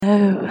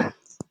Oh,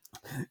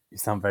 You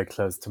sound very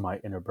close to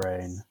my inner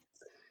brain.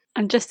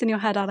 I'm just in your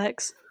head,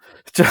 Alex.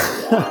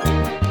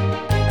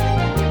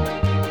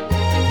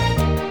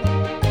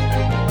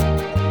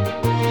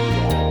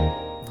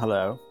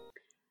 Hello.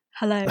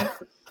 Hello.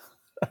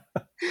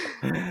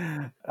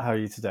 How are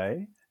you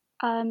today?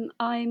 I'm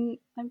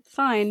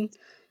fine.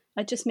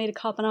 I just made a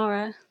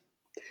carbonara.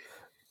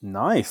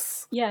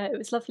 Nice. Yeah, it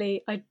was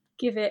lovely. I'd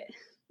give it,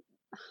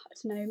 I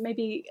don't know,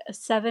 maybe a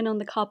 7 on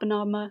the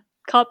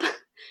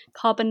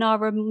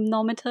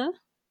carbonara-nometer.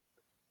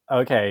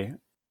 Okay.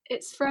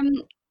 It's from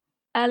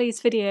Ellie's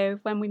video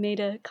when we made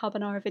a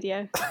carbonara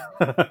video.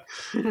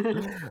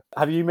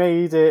 Have you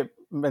made it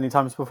many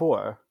times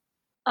before?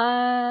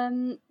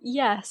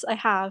 Yes, I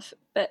have,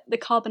 but the I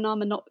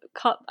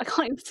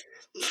can't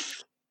even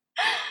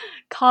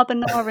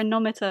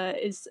carbonara-nometer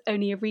is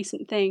only a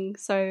recent thing,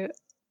 so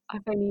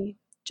I've only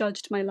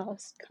judged my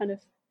last kind of.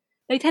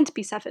 They tend to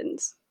be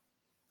 7s,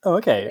 Oh,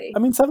 okay. really. I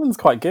mean, 7's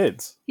quite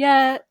good.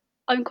 Yeah,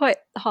 I'm quite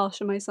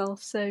harsh on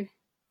myself, so.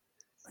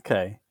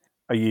 Okay.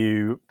 Are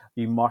you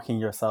marking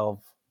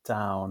yourself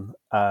down?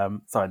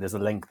 Sorry, there's a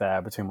link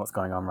there between what's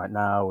going on right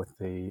now with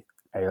the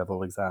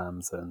A-level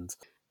exams and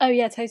Oh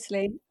yeah,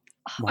 totally.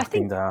 I marking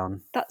think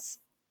down. that's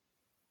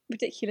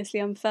ridiculously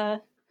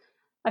unfair.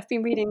 I've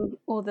been reading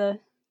all the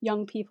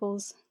young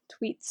people's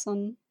tweets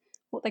on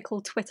what they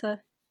call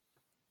Twitter.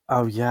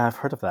 Oh yeah, I've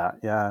heard of that.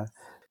 Yeah.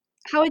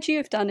 How would you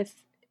have done if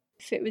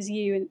it was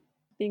you and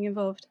being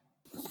involved?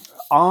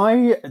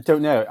 I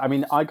don't know. I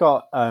mean, I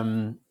got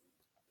an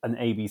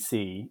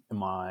ABC in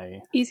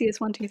my Easy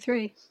as 1, 2,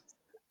 3.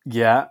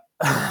 yeah.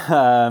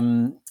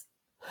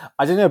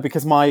 I don't know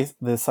because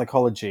the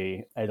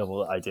psychology A level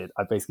that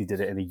I basically did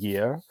it in a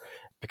year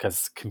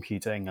because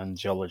computing and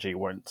geology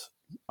weren't.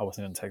 I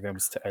wasn't going to take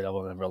those to A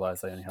level and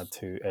realized I only had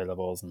 2 A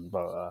levels and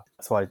blah, blah, blah.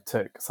 So I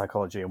took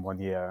psychology in 1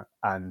 year,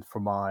 and for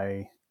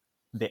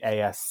the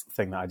AS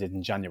thing that I did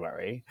in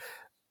January,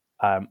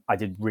 I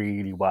did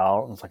really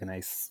well. It was like an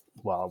A.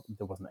 Well,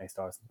 there wasn't A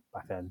stars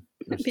back then,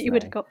 But you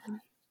would have got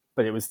them.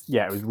 but it was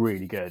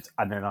really good.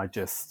 And then I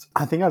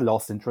think I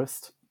lost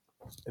interest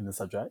in the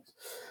subject.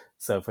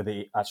 So for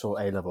the actual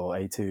A level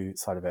A2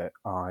 side of it,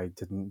 I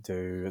didn't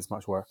do as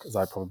much work as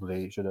I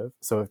probably should have.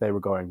 So if they were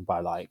going by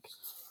I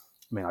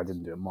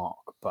didn't do a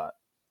mock, but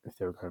if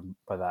they were going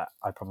by that,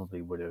 I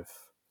probably would have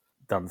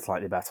done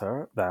slightly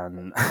better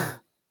than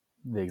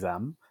the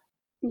exam.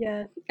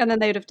 Yeah, and then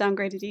they would have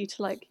downgraded you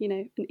to an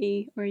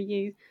E or a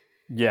U.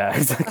 Yeah,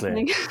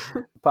 exactly.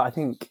 But I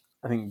think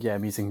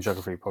music and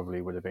geography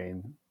probably would have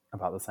been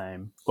about the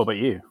same. What about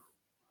you?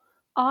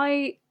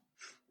 I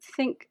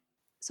think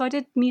so. I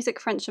did music,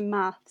 French, and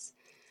maths.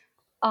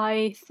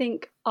 I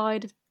think I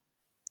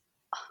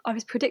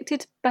was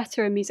predicted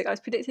better in music. I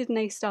was predicted an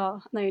A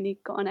star, and I only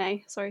got an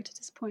A. Sorry to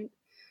disappoint.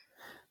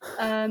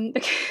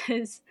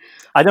 Because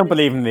I don't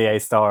believe in the A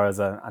star as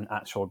an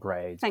actual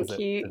grade. Thank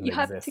you. You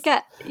have exist. to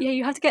get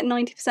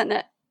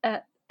 90%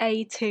 at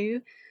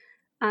A2,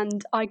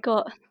 and I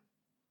got,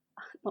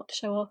 not to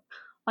show off,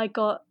 I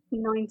got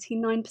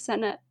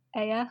 99% at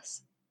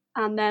AS,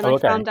 and then I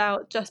found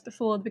out just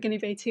before the beginning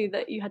of A2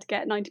 that you had to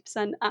get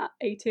 90% at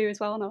A2 as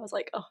well, and I was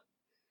like, oh,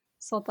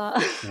 sod that.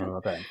 Oh,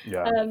 okay.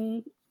 Yeah.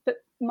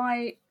 But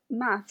my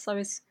maths,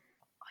 I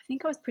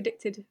think I was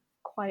predicted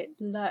quite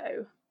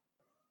low.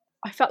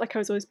 I felt like I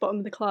was always bottom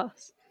of the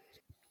class.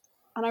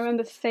 And I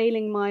remember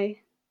failing my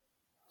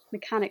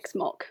mechanics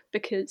mock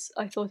because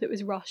I thought it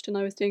was rushed and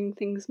I was doing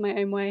things my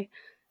own way.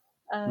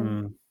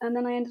 And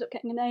then I ended up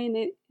getting an A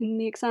in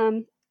the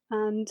exam,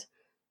 and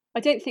I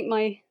don't think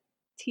my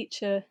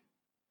teacher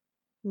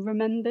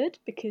remembered,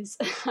 because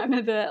I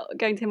remember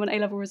going to him on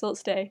A-level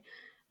results day,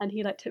 and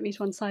he took me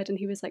to one side and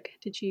he was like,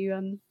 "Did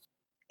you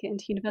get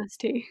into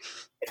university?"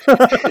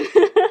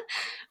 I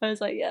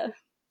was like, "Yeah,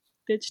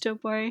 bitch,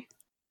 don't worry."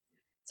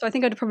 So I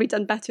think I'd have probably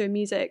done better in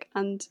music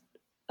and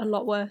a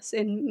lot worse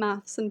in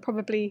maths, and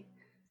probably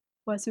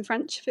worse in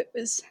French if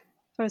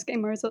I was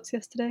getting my results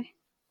yesterday.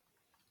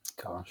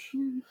 Gosh.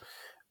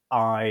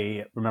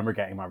 I remember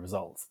getting my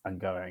results and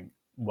going,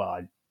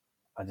 well,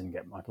 I didn't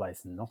get my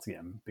place in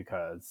Nottingham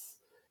because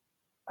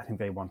I think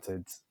they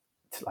wanted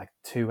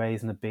 2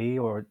 A's and a B,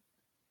 or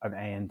an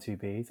A and 2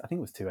 B's. I think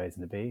it was 2 A's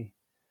and a B.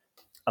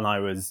 And I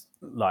was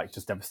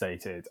just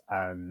devastated.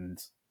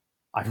 And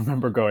I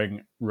remember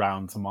going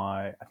round to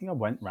I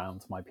went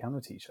round to my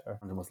piano teacher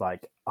and was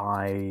like,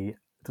 I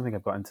don't think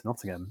I've got into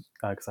Nottingham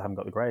because I haven't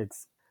got the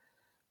grades.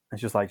 And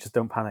she was like, just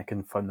don't panic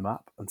and phone them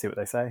up and see what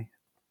they say.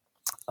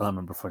 And I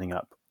remember phoning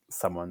up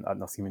someone at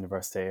Nottingham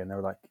University, and they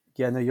were like,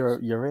 yeah, no,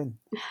 you're in.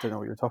 Don't know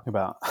what you're talking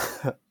about.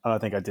 And I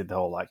think I did the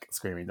whole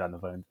screaming down the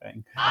phone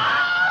thing.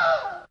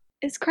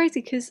 It's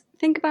crazy because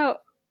think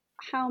about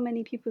how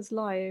many people's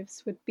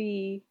lives would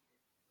be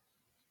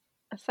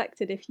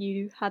affected if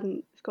you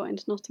hadn't got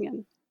into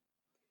Nottingham,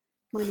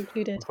 mine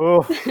included.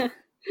 Oh,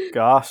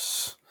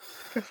 gosh.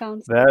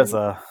 Profound. There's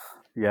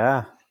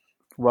yeah.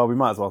 Well, we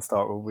might as well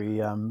start with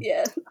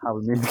yeah. how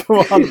we mean to go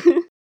on.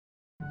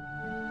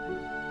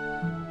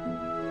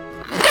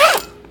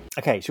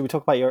 Okay, should we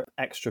talk about your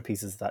extra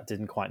pieces that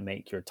didn't quite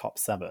make your top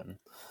 7?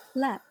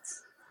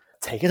 Let's.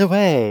 Take it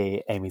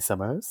away, Amy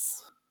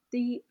Summers.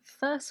 The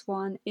first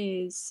one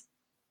is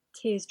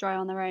Tears Dry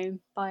on Their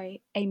Own by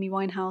Amy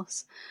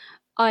Winehouse.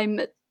 I'm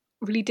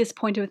really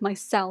disappointed with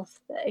myself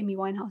that Amy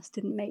Winehouse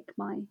didn't make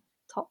my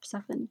top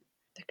 7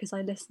 because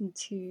I listened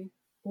to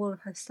all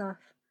of her stuff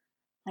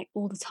like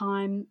all the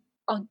time.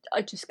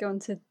 I just go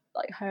onto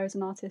like her as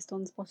an artist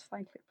on Spotify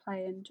and click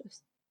play and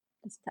just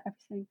listen to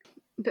everything.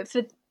 But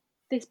for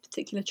this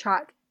particular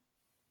track,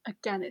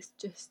 again, it's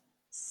just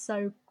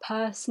so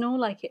personal.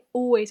 Like it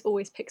always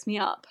picks me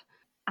up,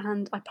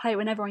 and I play it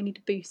whenever I need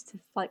a boost of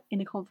like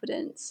inner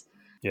confidence.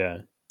 Yeah.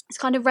 It's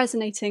kind of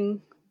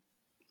resonating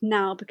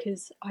now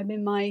because I'm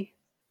in my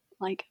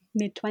like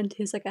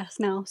mid-20s, I guess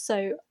now.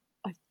 So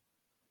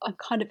I'm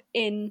kind of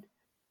in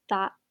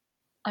that.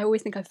 I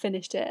always think I've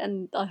finished it,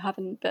 and I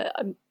haven't. But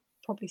I'm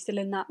probably still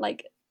in that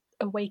like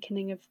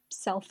awakening of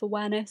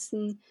self-awareness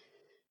and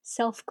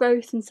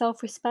self-growth and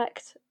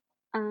self-respect,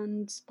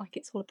 and like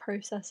it's all a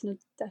process and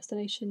a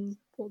destination,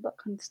 all that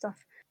kind of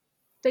stuff.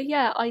 But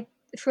yeah, I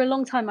for a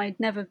long time I'd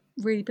never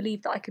really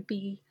believed that I could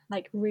be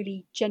like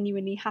really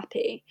genuinely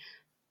happy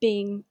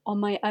being on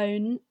my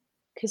own,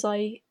 because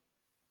I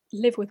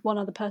live with one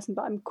other person,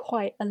 but I'm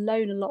quite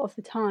alone a lot of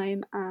the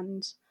time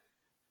and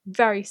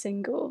very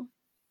single.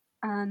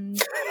 And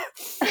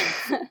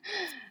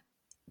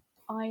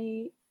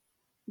I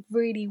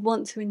really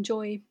want to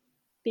enjoy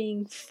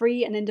being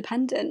free and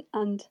independent,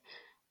 and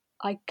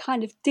I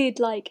kind of did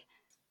like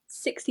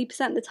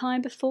 60% of the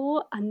time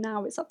before, and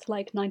now it's up to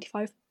like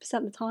 95%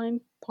 of the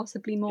time,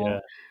 possibly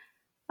more.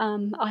 Yeah.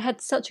 I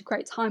had such a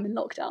great time in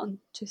lockdown,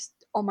 just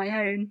on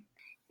my own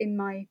in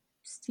my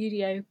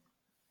studio,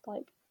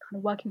 like kind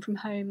of working from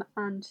home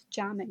and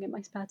jamming in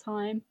my spare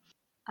time,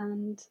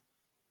 and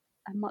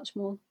I'm much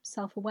more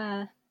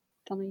self-aware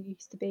than I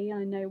used to be.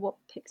 I know what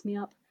picks me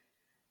up,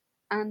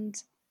 and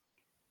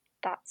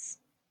that's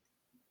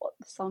what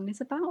the song is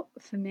about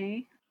for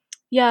me.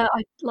 Yeah,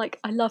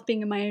 I love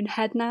being in my own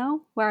head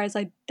now, whereas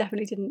I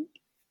definitely didn't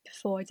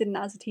before. I didn't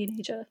as a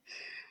teenager,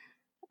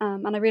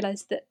 and I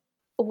realised that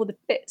all the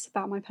bits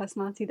about my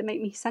personality that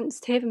make me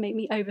sensitive and make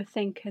me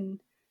overthink and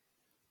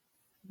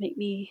make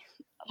me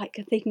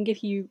like they can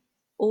give you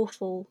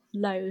awful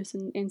lows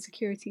and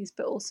insecurities,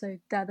 but also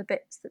they're the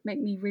bits that make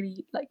me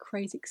really like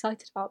crazy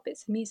excited about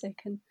bits of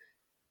music and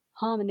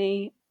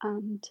harmony,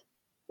 and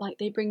like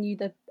they bring you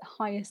the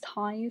highest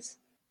highs.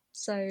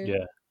 So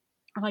Yeah.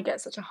 and I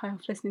get such a high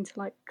off listening to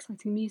like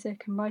exciting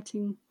music and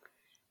writing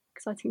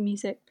exciting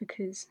music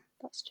because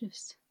that's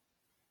just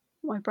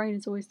what my brain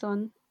has always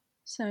done.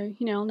 So,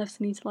 I'll never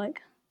need to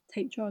like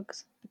take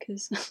drugs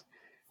because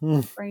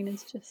my brain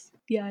is just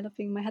I love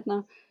being in my head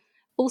now.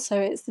 Also,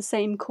 it's the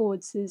same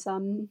chords as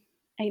Ain't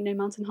No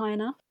Mountain High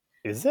Enough.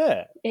 Is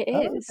it? It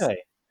Oh, is.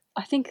 okay.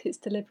 I think it's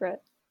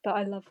deliberate, but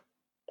I love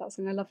that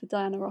song. I love the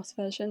Diana Ross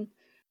version.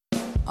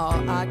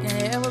 All I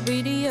can ever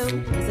be to you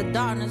is the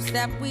darkness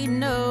that we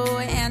know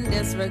and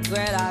this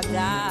regret I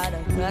got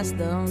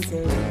accustomed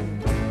to.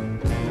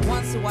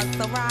 Once was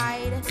the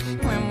ride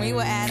when we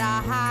were at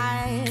our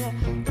height,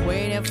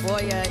 waiting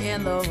for you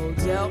in the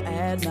hotel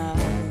at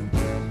night.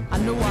 I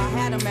knew I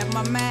had him at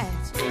my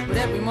match, but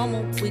every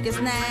moment we get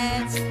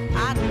snatched.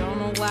 I don't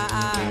know why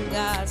I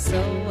got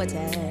so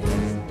attached.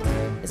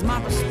 It's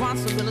my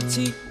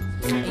responsibility,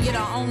 and you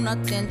don't own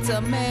nothing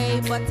to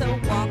me but to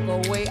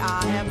walk away.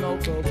 I have no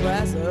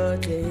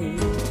capacity.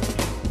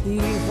 He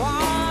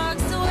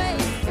walks away,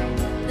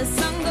 the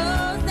sun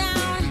goes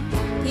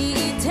down. He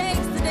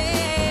takes the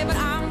day, but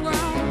I'm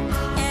grown.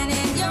 And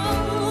in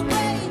your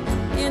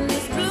grave, in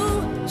this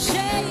blue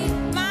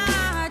shade,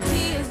 my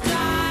tears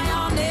dry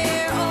on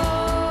their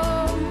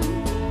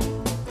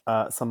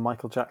own. Some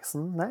Michael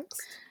Jackson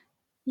next.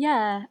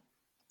 Yeah,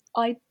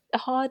 I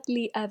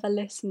hardly ever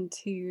listen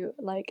to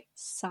like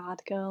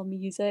sad girl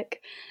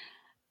music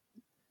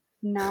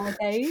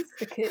nowadays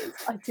because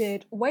I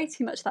did way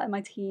too much of that in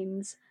my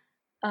teens,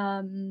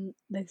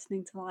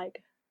 listening to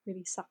like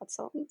really sad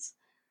songs,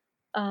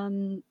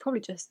 probably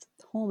just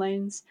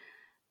hormones,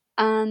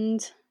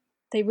 and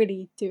they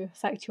really do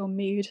affect your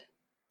mood.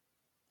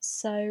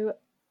 So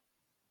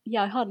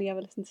yeah, I hardly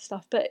ever listen to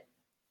stuff, but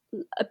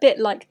a bit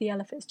like the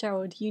Ella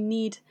Fitzgerald, you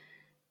need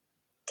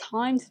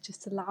time to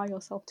just allow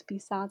yourself to be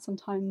sad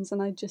sometimes,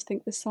 and I just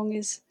think this song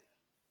is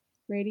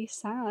really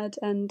sad,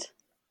 and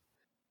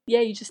yeah,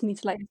 you just need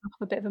to let yourself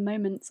have a bit of a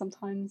moment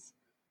sometimes.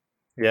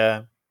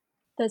 Yeah.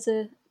 There's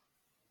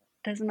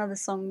another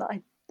song that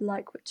I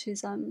like, which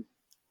is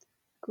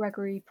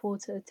Gregory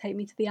Porter, Take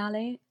Me to the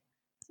Alley.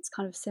 It's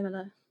kind of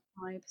similar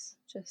vibes,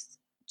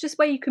 just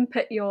where you can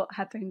put your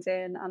headphones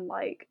in and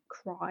like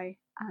cry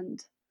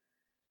and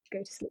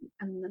go to sleep,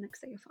 and the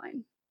next day you're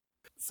fine.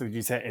 So would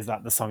you say, is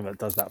that the song that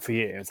does that for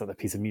you? Is that the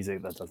piece of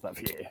music that does that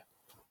for you?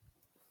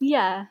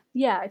 Yeah,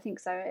 I think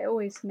so. It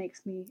always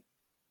makes me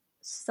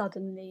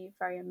suddenly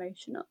very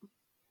emotional.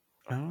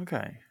 Oh,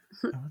 okay.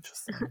 Oh,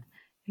 interesting.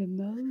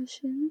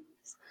 Emotions.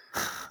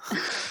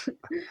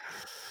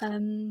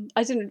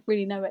 I didn't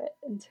really know it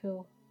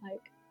until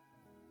like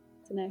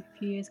don't know, a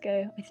few years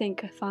ago. I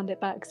think I found it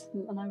by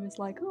accident and I was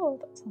like, oh,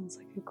 that sounds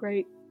like a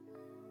great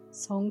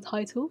song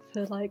title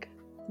for like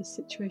the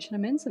situation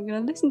I'm in, so I'm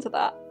going to listen to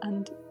that,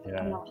 and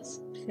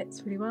alas, it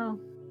fits really well.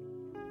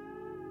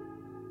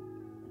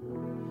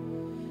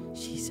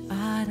 She's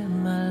out of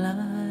my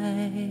life.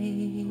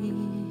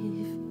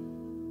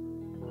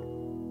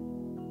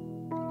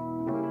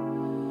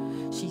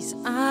 She's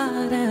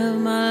out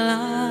of my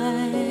life.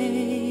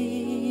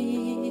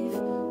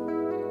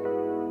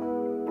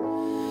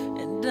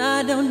 And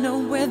I don't know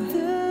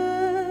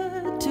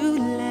whether to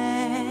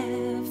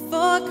laugh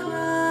or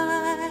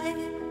cry.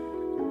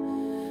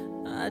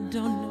 I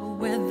don't know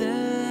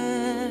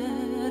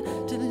whether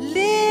to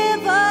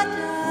live or die.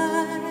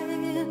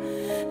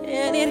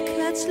 And it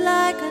cuts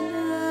like a knife.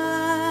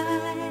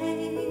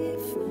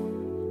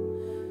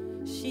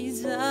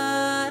 She's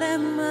out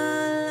of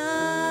my life.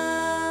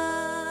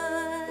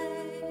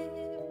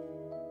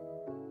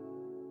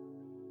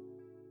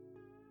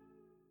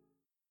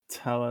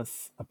 Tell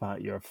us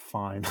about your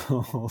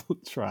final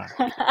track.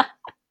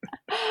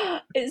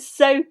 It's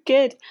so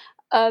good.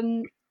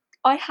 I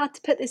had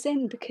to put this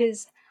in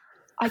because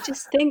I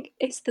just think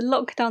it's the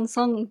lockdown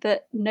song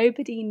that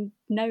nobody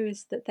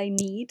knows that they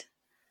need.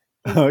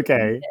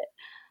 Okay.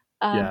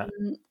 Yeah.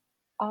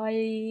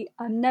 I'm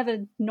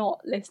never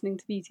not listening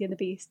to Beauty and the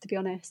Beast, to be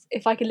honest.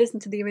 If I could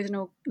listen to the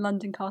original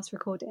London cast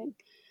recording,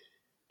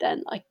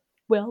 then I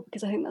will,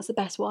 because I think that's the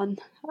best one.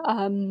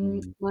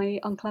 My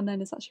Uncle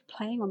Emlyn is actually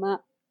playing on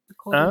that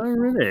recording. Oh,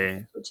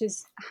 really? Which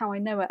is how I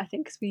know it, I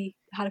think, because we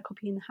had a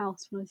copy in the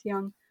house when I was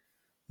young.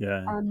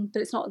 Yeah.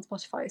 But it's not on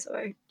Spotify, so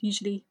I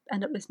usually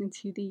end up listening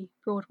to the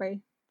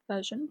Broadway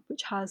version,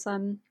 which has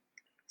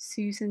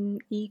Susan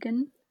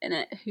Egan in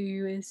it,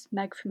 who is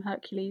Meg from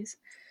Hercules.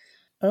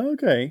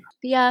 Okay.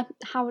 But yeah,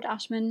 Howard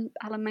Ashman,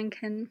 Alan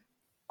Menken.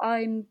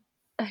 I'm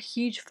a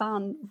huge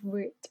fan,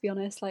 to be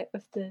honest, like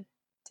of the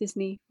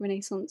Disney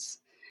Renaissance,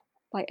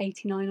 like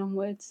 89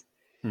 onwards.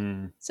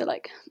 So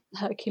like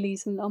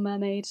Hercules and Little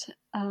Mermaid,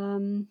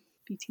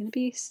 Beauty and the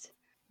Beast,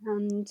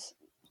 and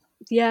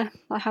yeah,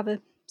 I have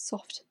a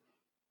soft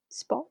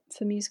spot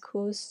for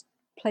musicals.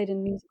 Played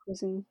in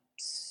musicals in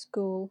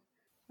school.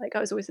 Like I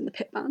was always in the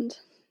pit band,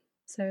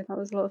 so that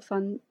was a lot of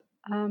fun.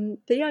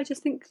 But yeah, I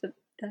just think that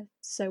they're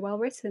so well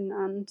written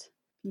and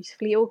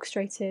beautifully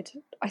orchestrated.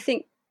 I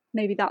think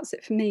maybe that's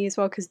it for me as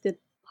well, because the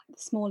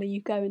smaller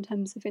you go in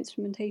terms of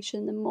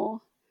instrumentation, the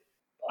more,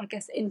 I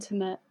guess,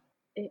 intimate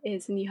it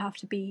is, and you have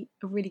to be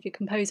a really good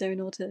composer in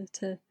order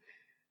to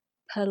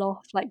pull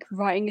off like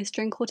writing a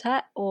string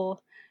quartet or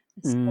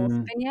a small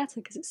vignette,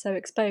 because it's so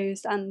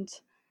exposed. And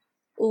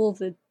all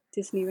the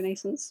Disney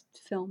Renaissance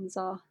films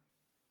are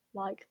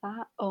like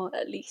that, or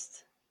at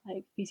least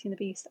like Beauty and the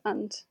Beast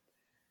and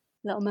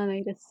Little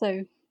Mermaid is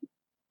so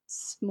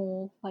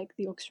small, like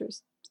the orchestra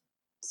is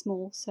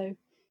small, so I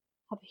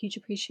have a huge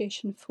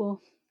appreciation for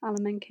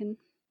Alan Menken.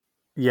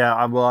 Yeah,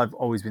 I've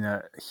always been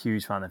a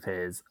huge fan of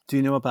his. Do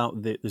you know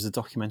about there's a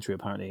documentary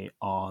apparently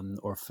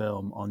or a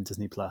film on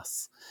Disney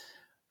Plus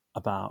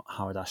about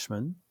Howard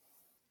Ashman?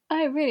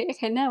 Oh, really?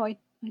 Okay, no, I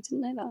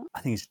didn't know that.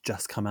 I think it's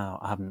just come out.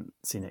 I haven't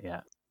seen it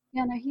yet.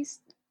 Yeah, no, he's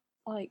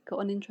like got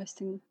an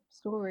interesting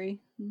story.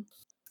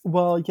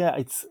 Well, yeah,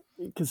 it's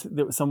because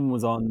someone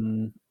was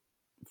on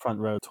Front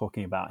Row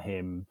talking about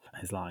him,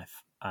 his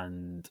life,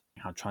 and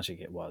how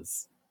tragic it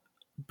was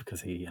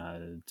because he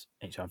had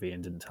HIV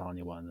and didn't tell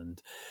anyone,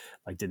 and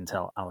like didn't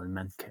tell Alan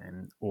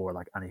Menken or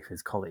like any of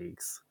his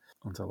colleagues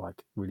until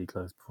like really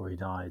close before he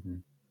died.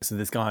 And so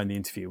this guy in the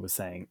interview was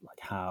saying like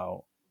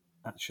how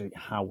actually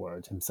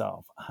Howard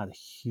himself had a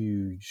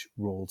huge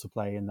role to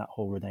play in that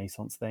whole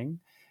Renaissance thing,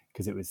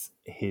 because it was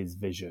his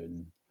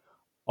vision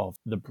of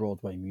the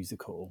Broadway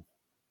musical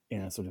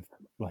in a sort of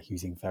like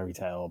using fairy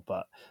tale,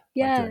 but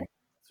like doing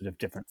sort of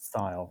different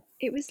style.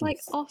 It was like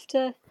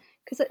after,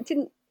 because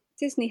didn't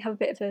Disney have a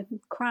bit of a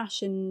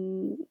crash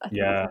in, I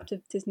think after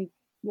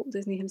Walt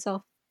Disney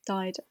himself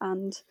died,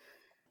 and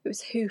it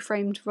was Who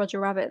Framed Roger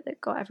Rabbit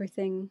that got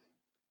everything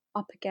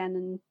up again,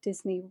 and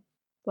Disney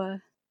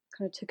kind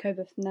of took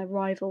over from their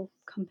rival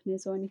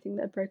companies or anything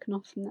that had broken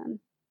off from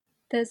them.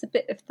 There's a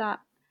bit of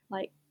that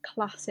like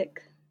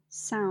classic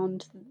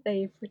sound that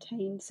they've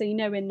retained. So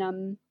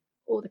in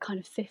all the kind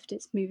of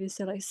 50s movies,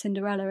 so like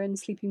Cinderella and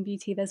Sleeping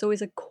Beauty, there's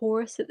always a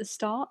chorus at the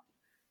start.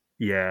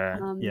 Yeah.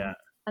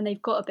 And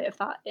they've got a bit of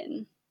that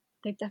in.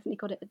 They've definitely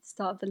got it at the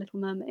start of The Little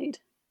Mermaid.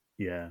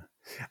 Yeah.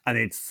 And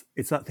it's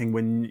that thing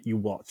when you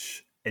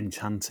watch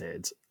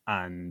Enchanted,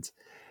 and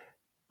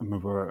I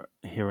remember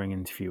hearing an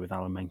interview with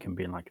Alan Menken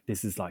being like,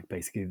 this is like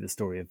basically the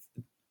story of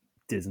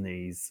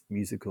Disney's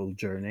musical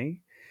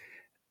journey,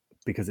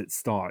 because it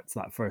starts,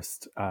 that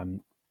first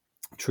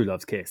True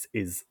Love's Kiss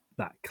is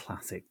that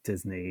classic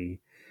Disney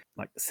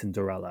like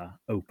Cinderella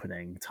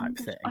opening type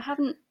thing. I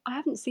haven't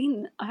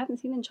seen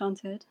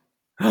Enchanted.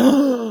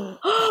 Yeah.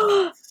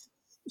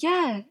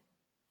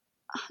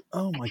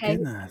 Oh my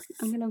goodness.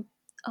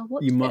 I'll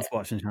watch it. You must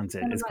watch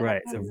Enchanted. It's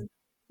great. It's a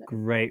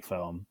great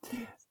film.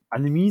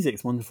 And the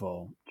music's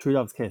wonderful. True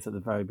Love's Kiss at the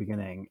very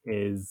beginning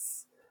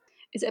is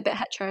it a bit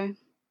hetero?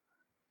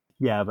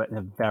 Yeah, but in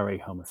a very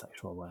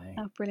homosexual way.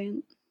 Oh,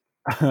 brilliant.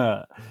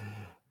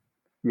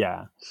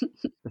 Yeah.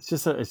 It's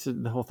just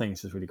the whole thing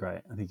is just really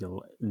great. I think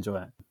you'll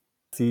enjoy it.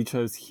 So you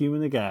chose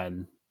Human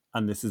Again,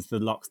 and this is the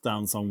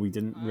lockdown song we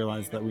didn't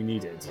realise that we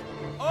needed.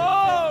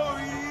 Oh,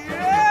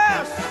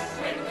 yes!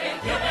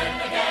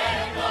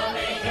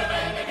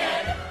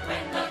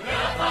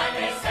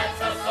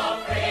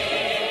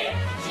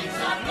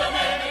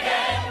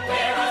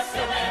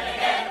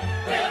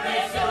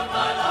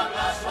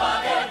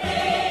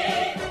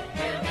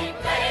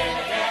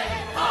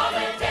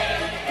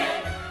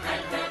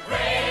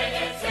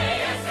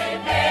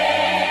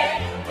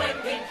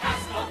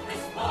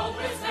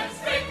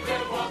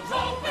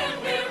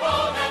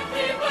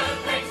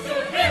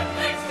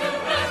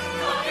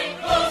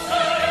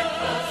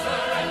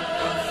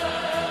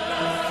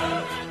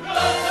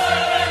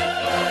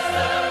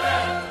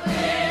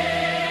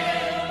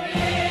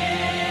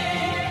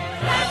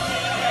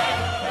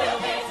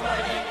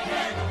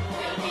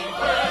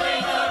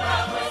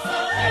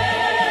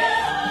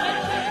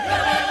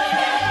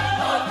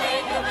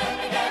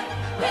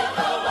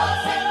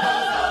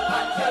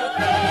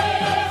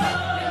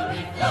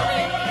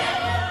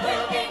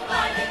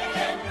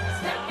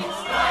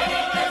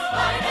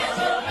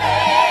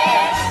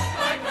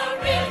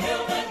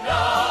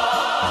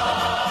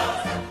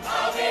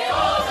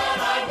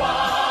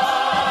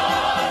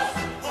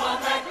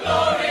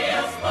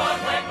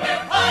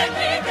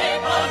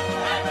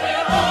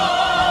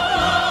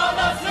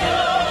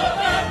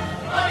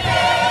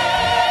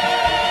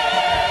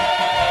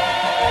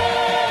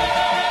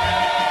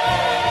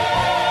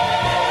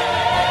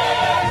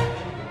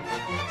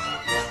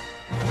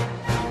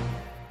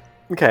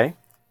 Okay,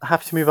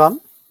 happy to move on?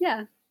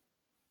 Yeah.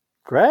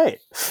 Great.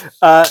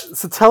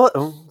 So tell...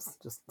 Oh,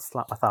 just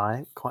slapped my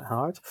thigh quite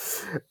hard.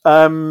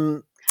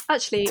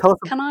 Actually, Tell us-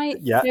 can I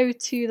yeah. go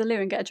to the loo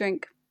and get a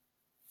drink?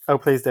 Oh,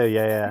 please do.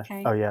 Yeah.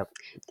 Okay. Oh, yeah.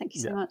 Thank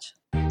you so Yeah. much.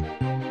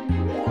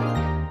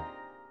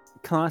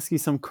 Can I ask you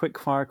some quick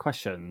fire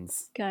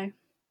questions? Go.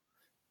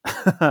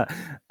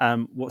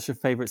 What's your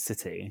favourite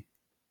city?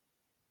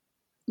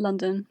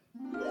 London.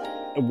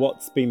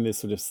 What's been the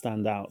sort of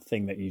standout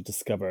thing that you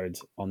discovered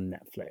on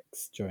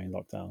Netflix during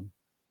lockdown?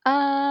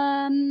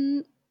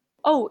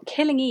 Oh,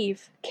 Killing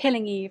Eve.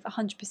 Killing Eve,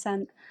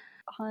 100%.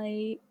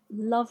 I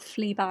love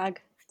Fleabag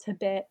to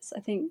bits. I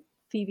think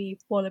Phoebe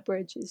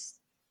Waller-Bridge is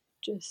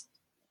just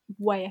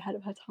way ahead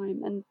of her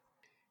time and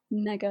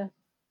mega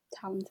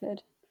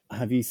talented.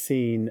 Have you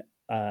seen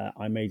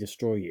I May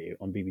Destroy You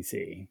on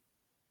BBC?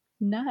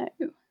 No.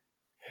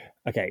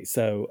 Okay,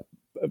 so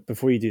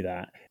before you do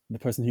that, the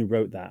person who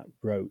wrote that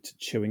wrote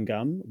Chewing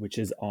Gum, which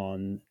is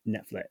on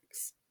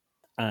Netflix.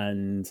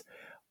 And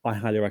I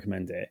highly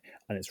recommend it.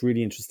 And it's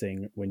really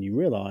interesting when you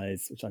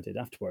realise, which I did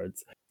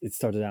afterwards, it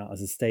started out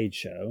as a stage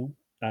show,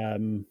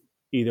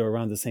 either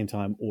around the same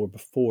time or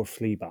before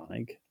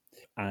Fleabag,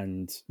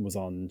 and was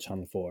on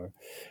Channel 4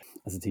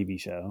 as a TV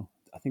show.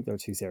 I think there are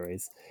 2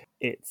 series.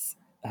 It's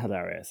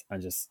hilarious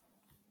and just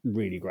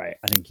really great.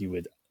 I think you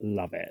would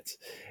love it.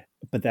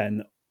 But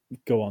then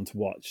go on to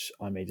watch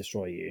I May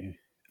Destroy You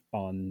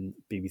on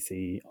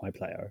BBC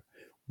iPlayer,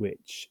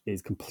 which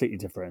is completely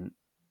different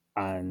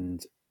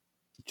and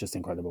just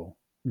incredible.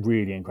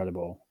 Really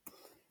incredible.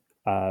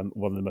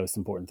 One of the most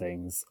important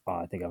things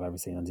I think I've ever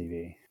seen on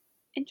TV.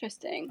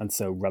 Interesting. And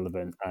so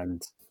relevant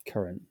and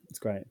current. It's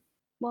great.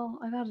 Well,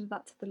 I've added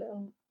that to the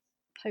little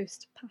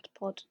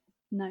post-Patpod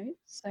note,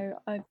 so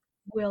I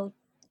will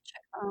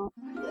check that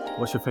out.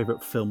 What's your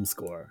favourite film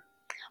score?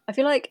 I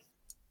feel like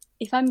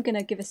if I'm going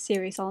to give a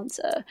serious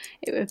answer,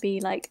 it would be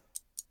like,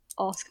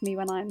 ask me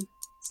when I'm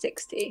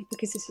 60,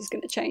 because this is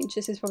going to change.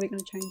 This is probably going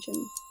to change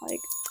in like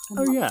a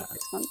month or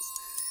 6 months.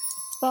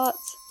 But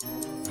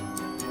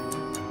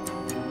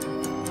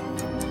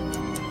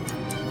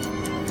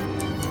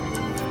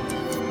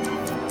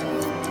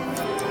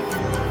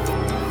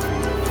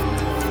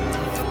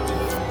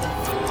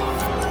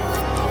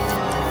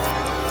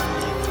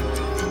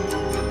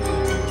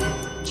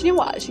do you know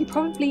what? Actually,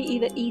 probably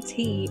either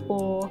E.T.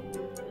 or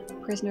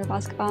Prisoner of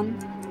Azkaban,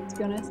 to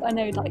be honest. I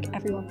know like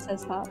everyone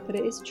says that, but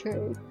it is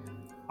true.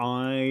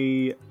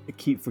 I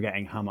keep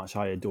forgetting how much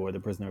I adore the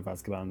Prisoner of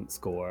Azkaban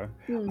score.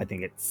 I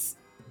think it's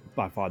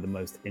by far the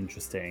most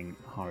interesting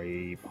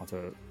Harry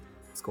Potter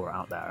score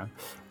out there.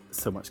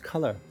 So much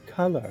colour. We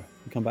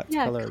come back to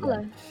colour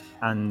again.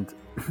 And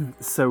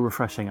so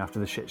refreshing after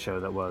the shit show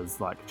that was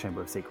like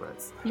Chamber of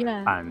Secrets.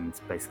 Yeah. And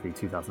basically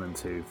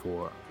 2002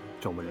 for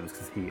John Williams,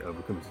 because he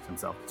overcommitted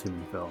himself to too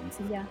many films.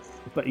 Yes.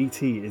 But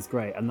E.T. is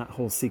great, and that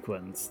whole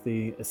sequence,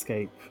 the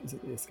escape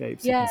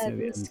sequence Yeah, near the the end of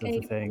the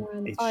escape thing,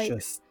 one. it's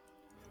just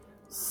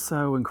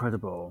so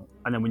incredible.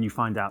 And then when you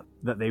find out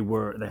that they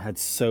had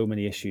so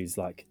many issues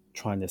like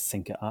trying to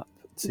sync it up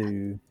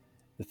to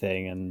the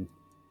thing, and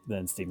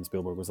then Steven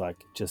Spielberg was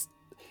like, just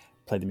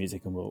play the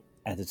music and we'll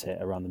edit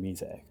it around the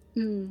music.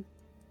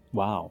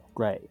 Wow,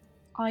 great.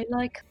 I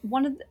like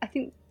I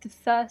think the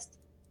first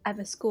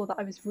ever score that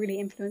I was really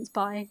influenced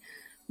by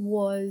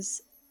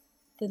was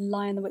The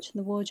Lion, the Witch and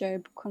the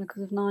Wardrobe,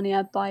 Chronicles of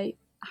Narnia by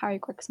Harry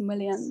Gregson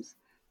Williams.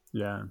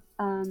 Yeah.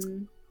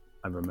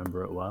 I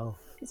remember it well.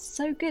 It's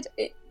so good.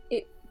 It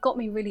got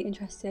me really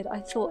interested. I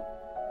thought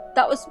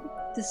that was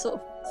the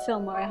sort of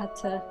film where I had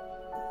to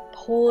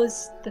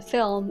pause the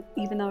film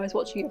even though I was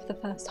watching it for the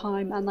first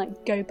time and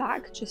like go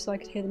back just so I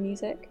could hear the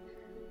music.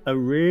 Oh,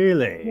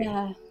 really?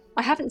 Yeah.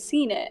 I haven't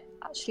seen it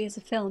actually as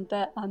a film,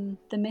 but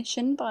The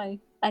Mission by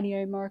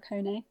Ennio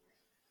Morricone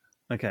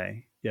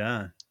Okay.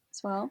 Yeah.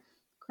 as well.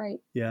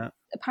 Great. Yeah.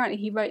 Apparently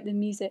he wrote the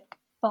music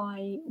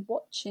by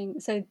watching,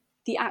 so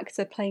the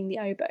actor playing the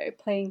oboe,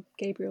 playing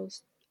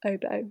Gabriel's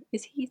oboe,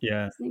 is he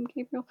his name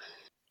Gabriel?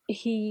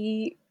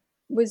 He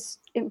was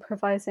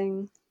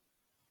improvising,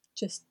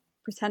 just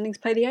pretending to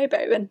play the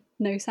oboe and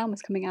no sound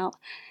was coming out.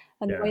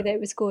 And the way that it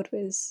was scored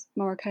was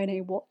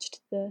Morricone watched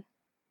the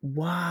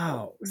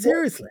Wow.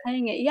 Seriously?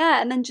 playing it,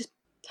 yeah, and then just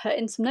put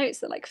in some notes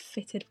that like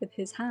fitted with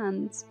his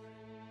hands.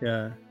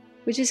 Yeah.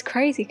 Which is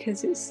crazy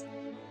because it's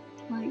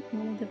like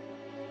one of the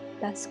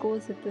best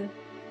scores of the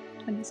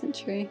 20th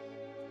century.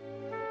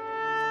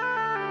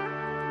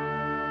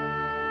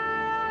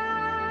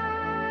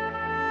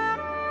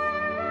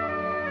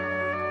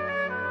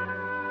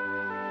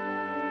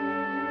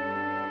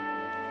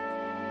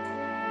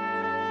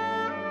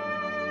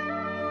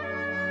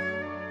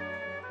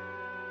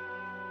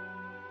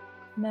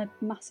 I'm a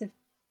massive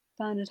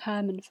Bernard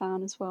Herrmann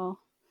fan as well.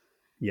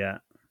 Yeah.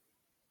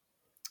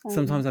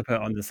 Sometimes I put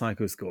on the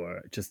Psycho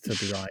score just to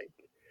be like,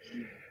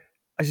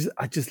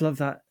 I just love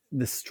that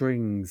the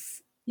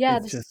strings. Yeah,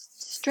 it's the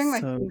just string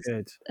so writing is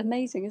good.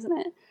 amazing, isn't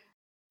it?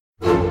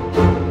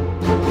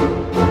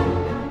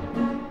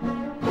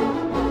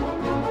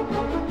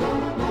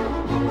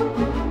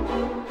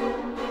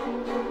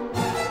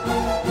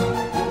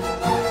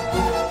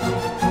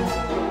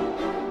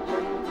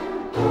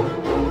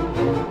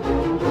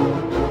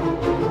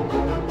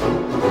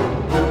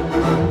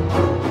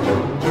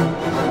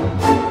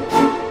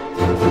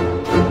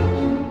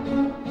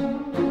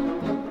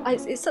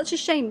 It's such a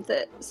shame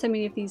that so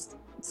many of these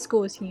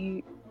scores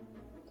you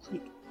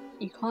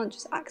can't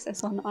just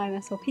access on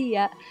IMSLP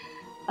yet.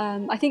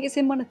 I think it's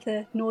in one of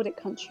the Nordic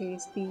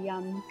countries.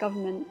 The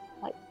government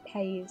like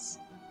pays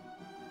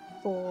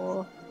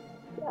for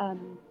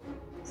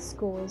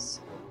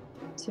scores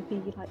to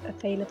be like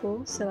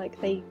available, so like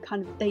they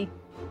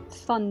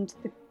fund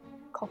the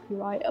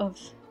copyright of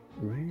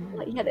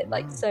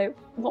so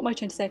what am I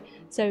trying to say?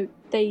 So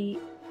they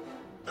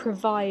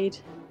provide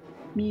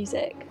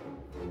music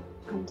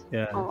and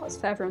arts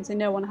for everyone, so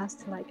no one has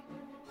to like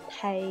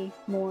pay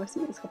more if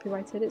something's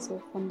copyrighted. It's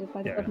all funded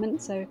by the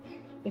government, so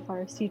if I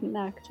were a student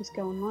there I could just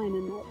go online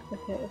and like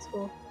look at a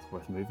score. It's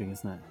worth moving,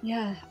 isn't it?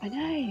 Yeah, I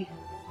know.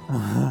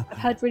 I've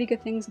heard really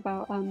good things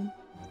about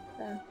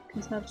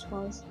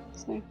conservatoires,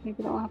 so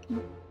maybe that'll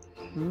happen.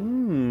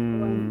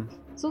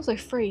 It's also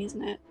free,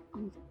 isn't it?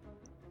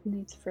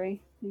 It's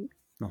free, I think.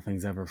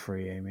 Nothing's ever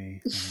free,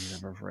 Amy. Nothing's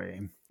ever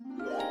free.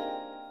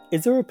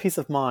 Is there a piece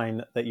of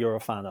mine that you're a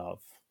fan of?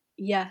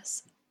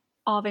 Yes,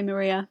 Ave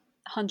Maria,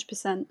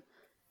 100%.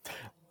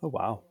 Oh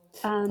wow,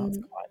 that's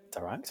quite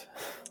direct.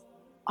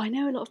 I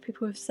know a lot of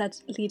people have said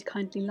Lead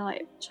Kindly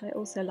Light, which I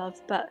also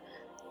love, but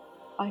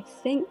I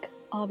think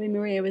Ave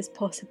Maria was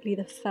possibly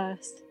the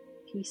first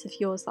piece of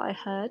yours that I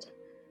heard,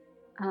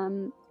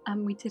 and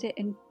we did it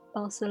in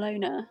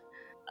Barcelona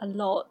a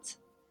lot,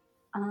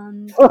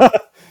 and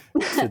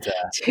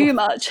too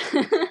much.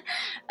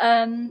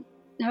 No,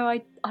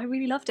 I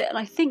really loved it, and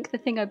I think the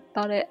thing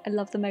about it I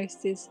love the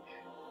most is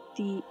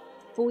the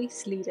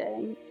voice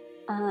leading,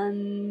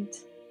 and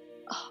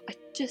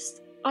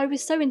I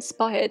was so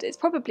inspired. It's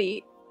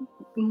probably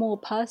more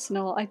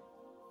personal.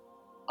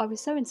 I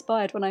was so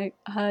inspired when I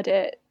heard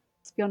it,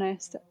 to be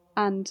honest,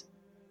 and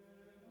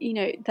you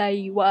know, there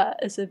you were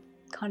as a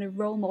kind of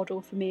role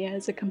model for me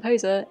as a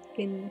composer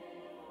in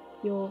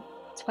your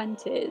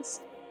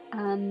 20s,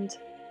 and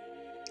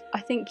I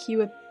think you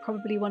were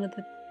probably one of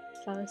the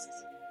first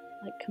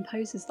like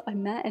composers that I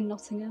met in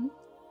Nottingham,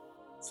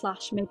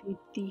 / maybe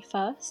the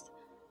first.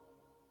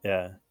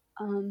 Yeah.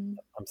 I'm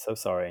so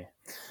sorry.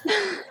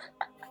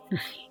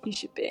 You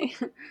should be.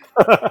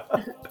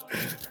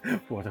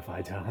 What have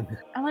I done?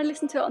 And I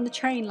listened to it on the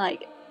train,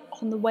 like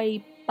on the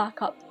way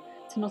back up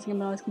to Nottingham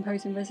when I was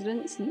composing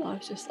residence, and I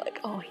was just like,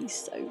 oh, he's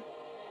so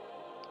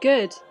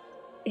good.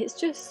 It's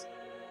just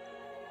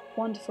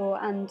wonderful,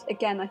 and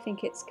again, I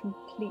think it's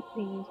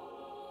completely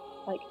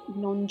like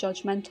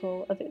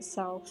non-judgmental of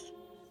itself.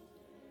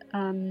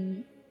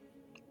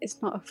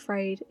 It's not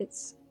afraid.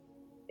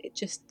 It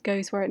just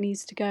goes where it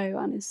needs to go,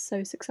 and is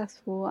so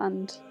successful.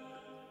 And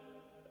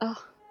I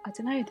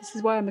don't know. This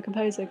is why I'm a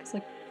composer, because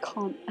I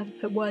can't ever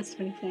put words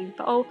to anything.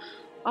 But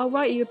I'll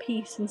write you a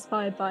piece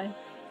inspired by.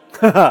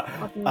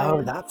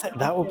 Oh, that's it.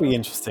 That would be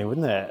interesting,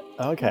 wouldn't it?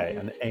 Okay,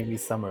 an Amy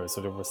Summers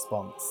sort of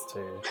response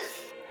to.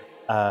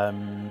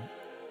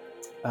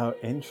 Oh,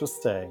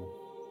 interesting.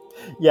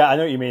 Yeah, I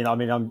know what you mean. I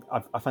mean,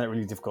 I find it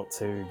really difficult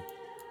to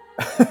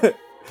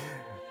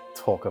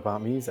talk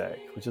about music,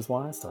 which is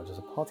why I started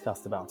a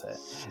podcast about it.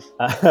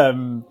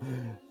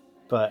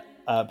 But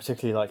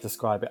particularly like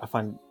describe it, I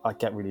find I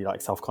get really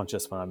like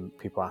self-conscious when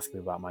people ask me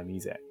about my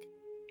music.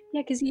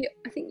 Yeah, because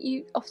I think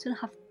you often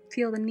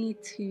feel the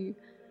need to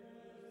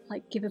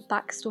like give a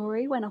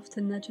backstory when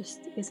often there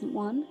just isn't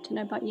one. Don't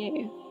know about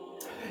you.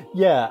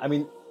 Yeah, I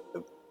mean,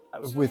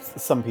 with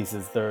some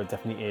pieces, there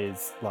definitely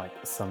is like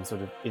some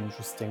sort of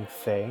interesting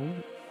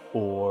thing,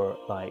 or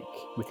like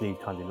with Leave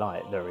Kindly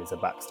Light, there is a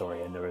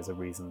backstory and there is a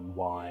reason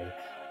why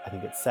I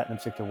think it's set in a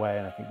particular way,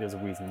 and I think there's a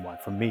reason why,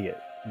 for me, it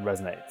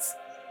resonates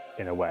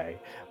in a way.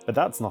 But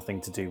that's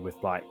nothing to do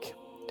with like,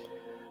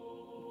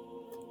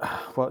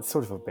 well, it's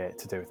sort of a bit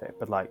to do with it,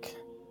 but like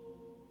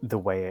the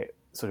way it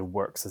sort of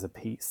works as a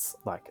piece,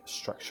 like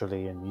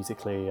structurally and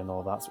musically and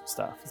all that sort of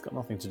stuff. It's got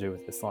nothing to do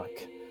with this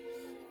like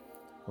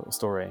little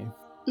story.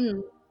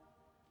 Mm.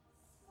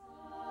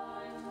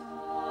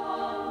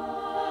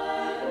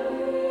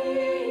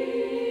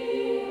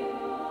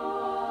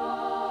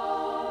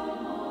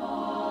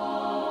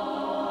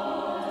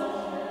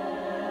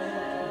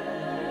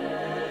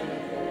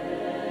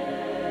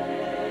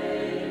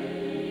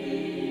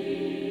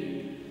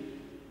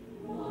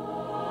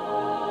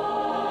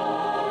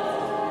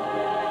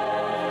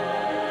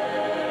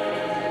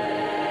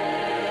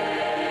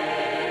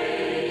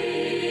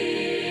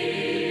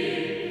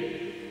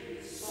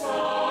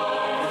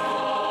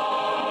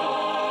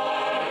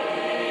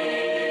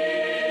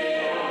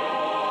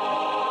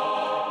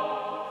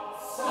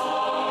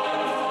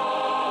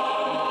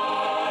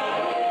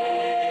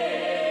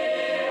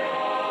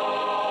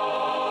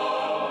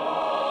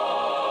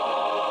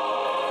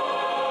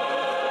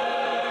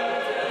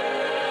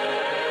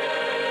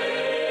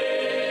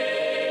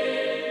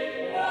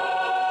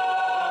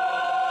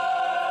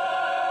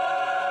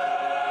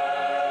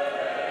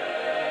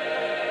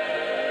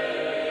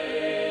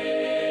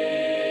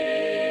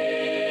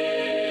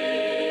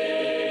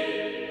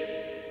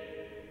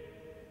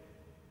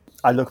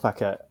 I look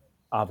back at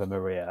Ave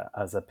Maria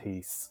as a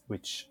piece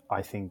which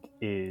I think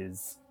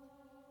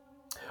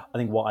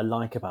what I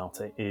like about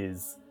it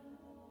is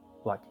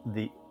like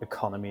the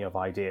economy of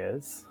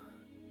ideas.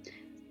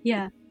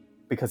 Yeah.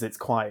 Because it's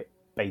quite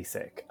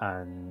basic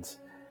and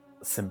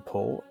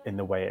simple in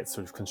the way it's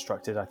sort of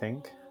constructed, I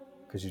think.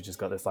 Because you just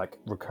got this like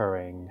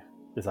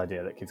this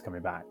idea that keeps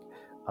coming back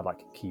at like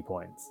key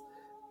points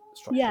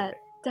structurally. Yeah,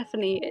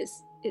 definitely.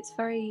 It's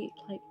very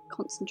like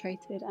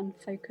concentrated and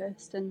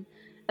focused, and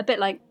a bit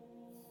like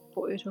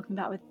what we were talking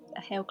about with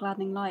A Hail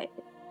Gladdening Light.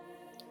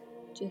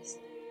 Just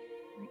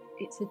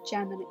it's a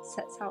gem, and it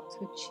sets out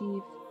to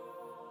achieve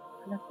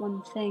kind of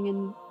one thing,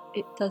 and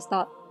it does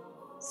that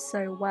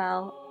so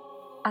well,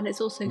 and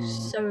it's also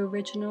so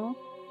original.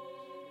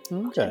 I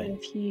don't know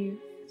if you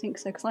think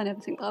so, because I never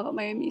think that about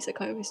my own music.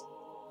 I always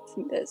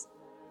think that it's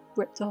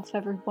ripped off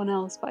everyone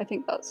else, but I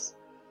think that's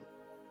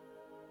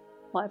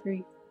what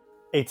every...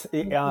 That's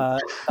an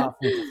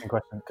interesting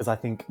question, because I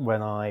think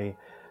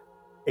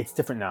it's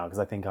different now, because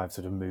I think I've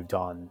sort of moved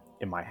on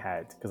in my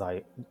head, because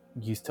I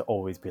used to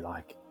always be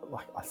like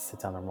I sit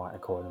down and write a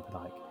chord and be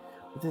like,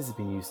 well, this has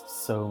been used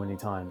so many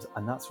times,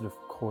 and that sort of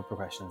chord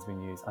progression has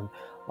been used, and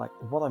like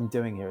what I'm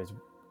doing here is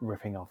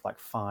ripping off like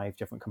 5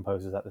 different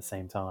composers at the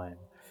same time.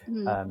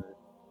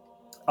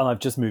 And I've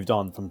just moved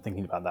on from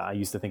thinking about that. I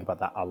used to think about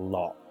that a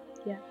lot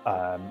when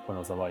I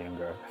was a lot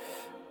younger,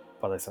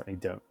 but I certainly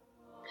don't.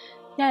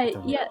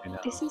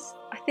 This is,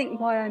 I think,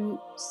 why I'm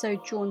so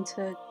drawn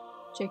to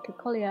Jacob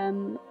Collier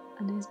and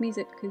his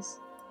music, because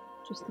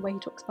just the way he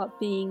talks about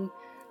being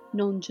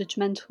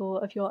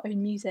non-judgmental of your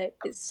own music,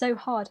 it's so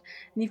hard.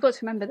 And you've got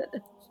to remember that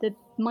the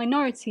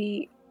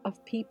minority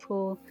of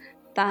people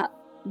that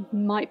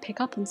might pick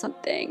up on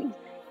something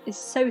is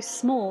so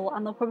small,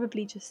 and they'll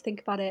probably just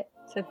think about it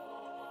for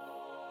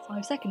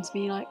 5 seconds,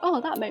 being like,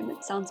 oh, that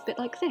moment sounds a bit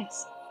like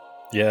this.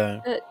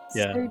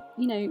 So,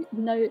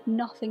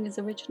 nothing is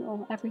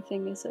original.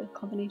 Everything is a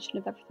combination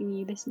of everything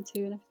you listen to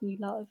and everything you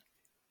love.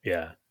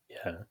 Yeah,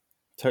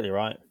 totally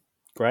right.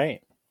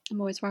 Great. I'm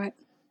always right.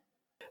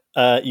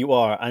 You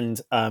are, and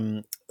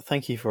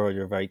thank you for all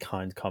your very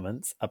kind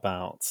comments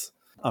about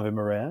Ave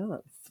Maria.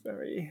 That's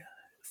very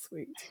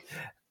sweet.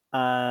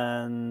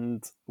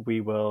 And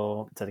we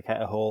will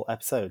dedicate a whole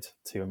episode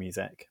to your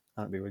music.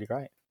 That'd be really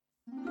great.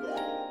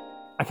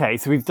 Okay,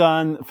 so we've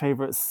done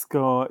favourite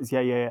scores.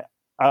 Yeah.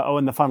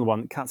 And the final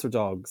one, cats or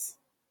dogs?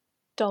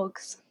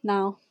 Dogs,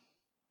 now.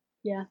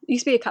 Yeah. I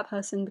used to be a cat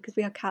person because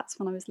we had cats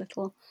when I was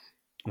little.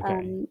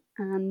 Okay.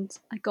 And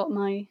I got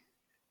my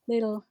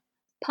little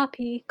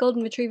puppy,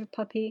 golden retriever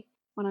puppy,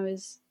 when I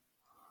was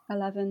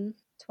 11,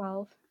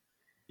 12.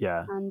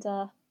 Yeah. And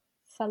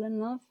fell in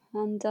love.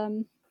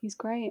 And he's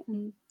great.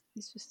 And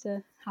he's just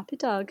a happy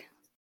dog.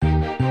 Can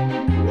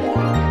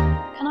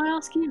I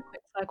ask you a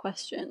quick fire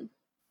question?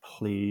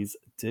 Please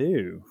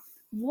do.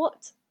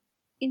 What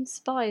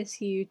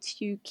inspires you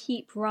to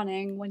keep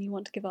running when you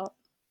want to give up?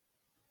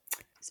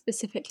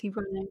 Specifically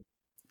running.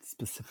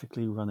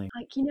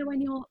 Like,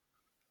 when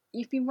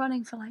you've been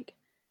running for like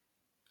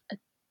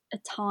a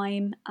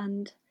time,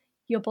 and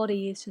your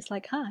body is just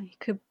like,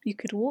 you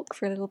could walk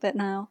for a little bit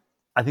now.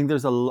 I think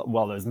there's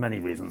there's many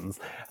reasons.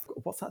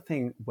 What's that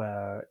thing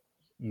where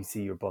you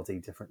see your body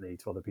differently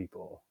to other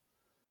people?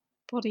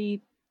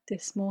 Body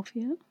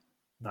dysmorphia?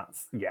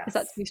 That's yes. Is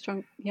that too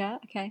strong? Yeah,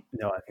 okay.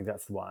 No, I think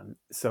that's the one.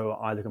 So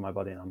I look at my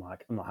body and I'm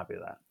like, I'm not happy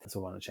with that. So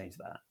I want to change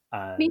that.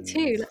 And Me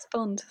too, let's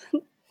bond.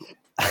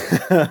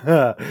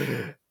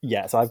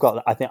 yeah, so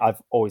I think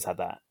I've always had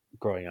that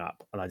growing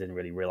up, and I didn't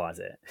really realize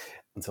it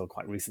until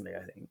quite recently,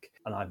 I think.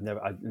 And I've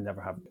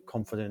never had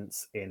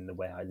confidence in the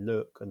way I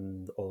look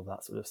and all of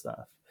that sort of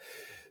stuff.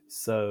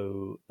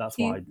 So that's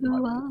why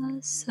You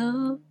are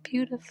so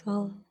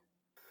beautiful.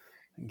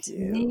 Thank to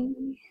you.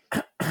 Me.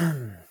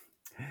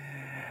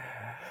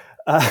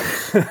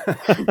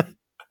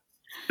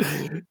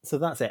 So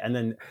that's it. And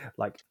then,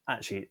 like,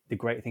 actually, the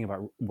great thing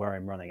about where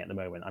I'm running at the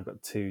moment, I've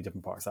got 2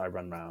 different parks that I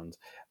run around,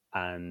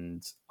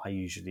 and I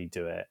usually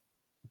do it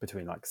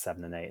between like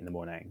 7 and 8 in the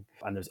morning.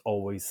 And there's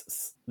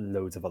always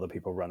loads of other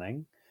people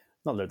running,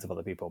 not loads of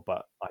other people,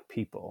 but like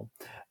people.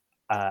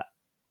 But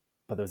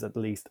there's at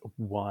least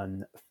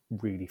one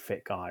really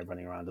fit guy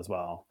running around as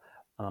well,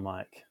 and I'm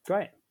like,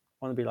 great, I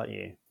want to be like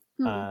you.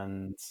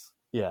 And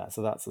yeah,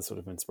 so that's the sort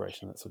of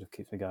inspiration that sort of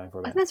keeps me going for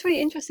a bit. I think that's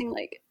really interesting.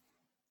 Like,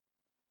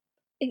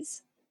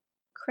 it's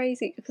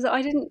crazy because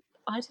I didn't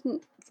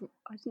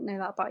know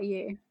that about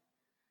you,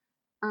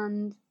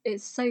 and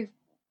it's so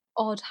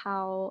odd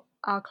how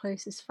our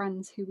closest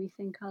friends, who we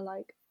think are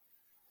like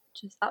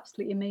just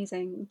absolutely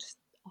amazing, just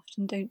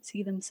often don't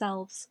see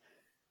themselves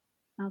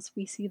as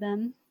we see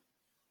them.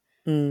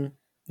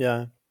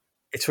 Yeah,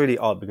 it's really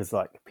odd because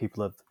like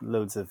people have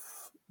loads of,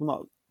 well,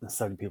 not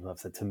necessarily people have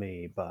said to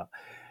me, but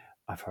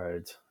I've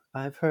heard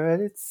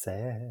it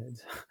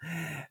said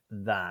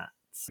that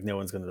no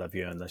one's going to love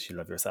you unless you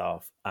love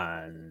yourself,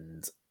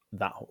 and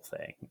that whole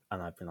thing.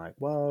 And I've been like,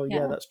 well,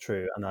 yeah, that's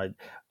true. And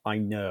I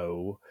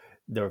know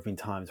there have been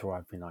times where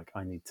I've been like,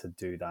 I need to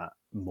do that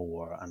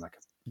more and like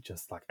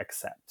just like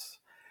accept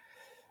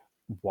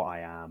what I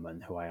am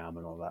and who I am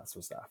and all that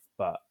sort of stuff.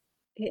 But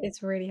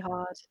it's really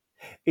hard.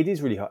 It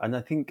is really hard, and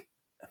I think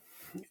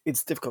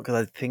it's difficult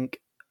because I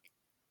think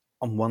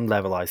on one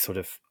level I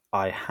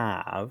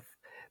have,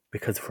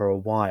 because for a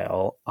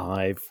while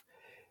I've,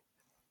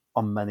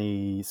 on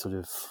many sort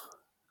of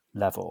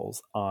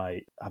levels,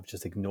 I have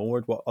just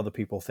ignored what other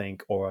people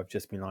think, or I've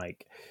just been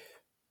like,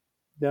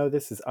 no,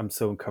 I'm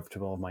so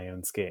uncomfortable in my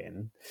own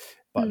skin,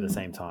 but at the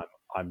same time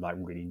I'm like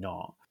really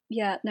not.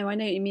 Yeah, no, I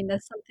know what you mean.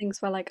 There's some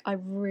things where like I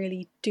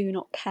really do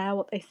not care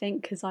what they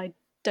think because I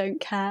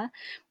don't care,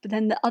 but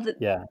then the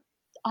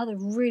other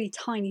really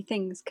tiny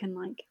things can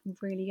like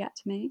really get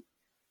to me.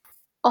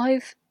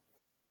 I've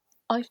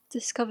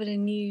discovered a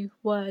new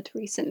word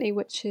recently,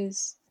 which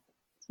is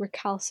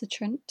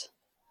recalcitrant.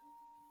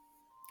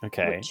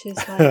 Okay. Which is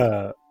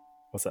like,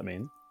 what's that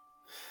mean?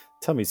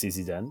 Tell me,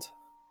 Susie Dent.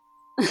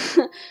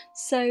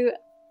 So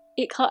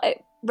it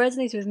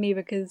resonates with me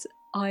because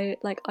I'm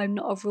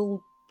not a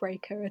rule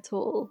breaker at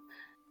all,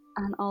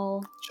 and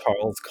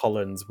Charles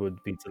Collins would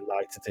be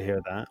delighted to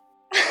hear that.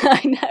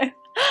 I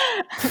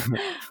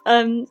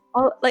know.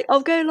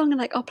 I'll go along and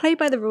like I'll play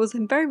by the rules.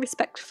 I'm very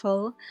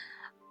respectful.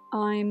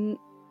 I'm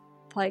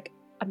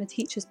a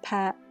teacher's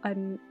pet.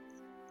 I'm,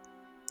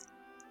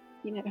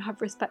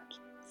 have respect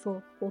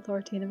for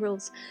authority and the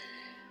rules.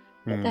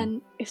 But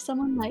then if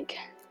someone like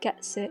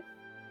gets it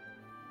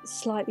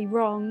slightly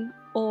wrong,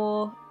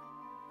 or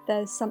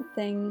there's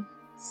something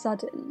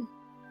sudden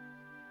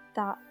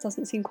that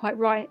doesn't seem quite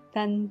right,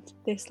 then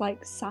this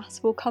like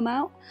sass will come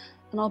out,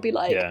 and I'll be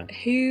like,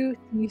 who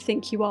do you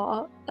think you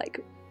are? Like,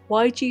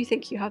 why do you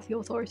think you have the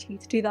authority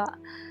to do that?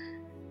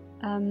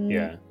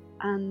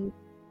 And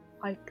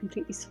I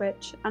completely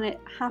switch, and it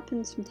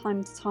happens from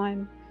time to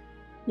time.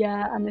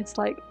 Yeah, and it's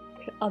like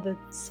the other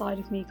side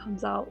of me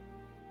comes out,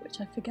 which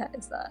I forget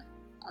is there.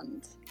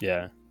 And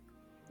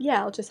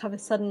I'll just have a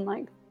sudden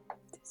like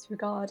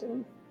disregard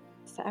and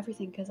for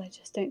everything because I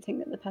just don't think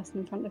that the person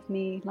in front of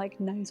me like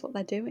knows what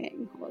they're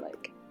doing, or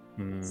like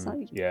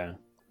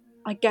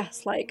I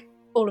guess like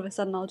all of a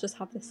sudden I'll just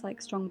have this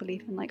like strong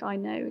belief in like I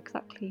know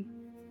exactly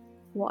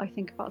what I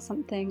think about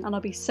something, and I'll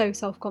be so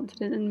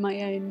self-confident in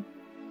my own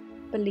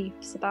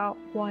beliefs about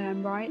why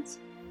I'm right.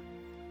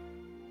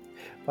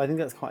 But I think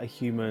that's quite a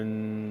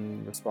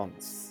human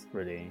response,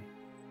 really.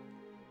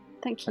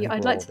 Thank you.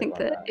 I'd like to think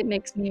that it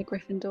makes me a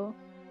Gryffindor.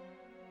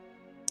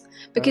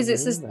 Because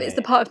it's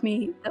the part of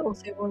me that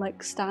also will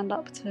like stand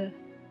up to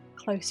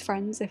close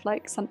friends if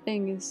like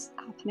something is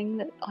happening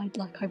that I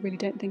really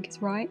don't think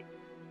is right.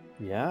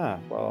 Yeah,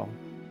 well,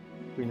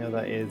 we know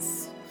that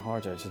is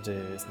harder to do,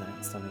 isn't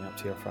it? Standing up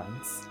to your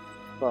friends.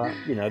 But,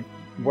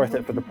 worth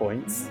it for the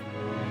points.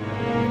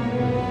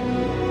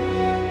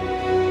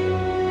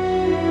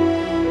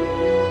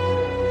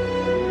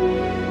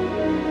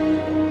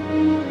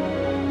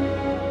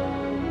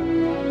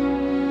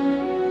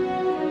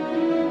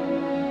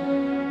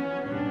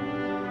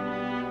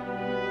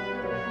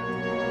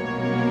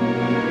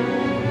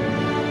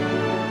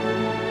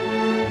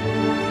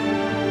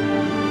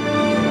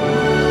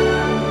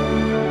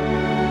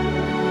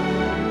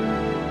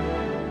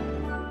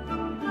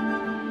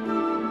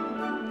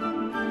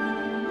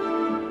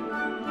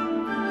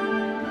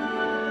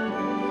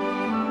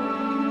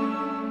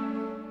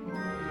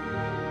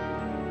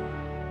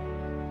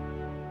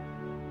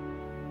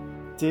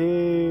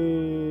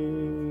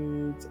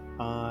 Did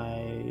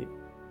I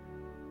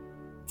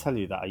tell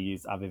you that I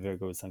used Ave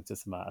Virgo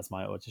Sanctissima as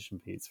my audition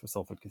piece for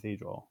Salford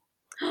Cathedral?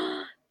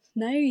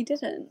 No, you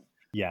didn't.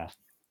 Yeah.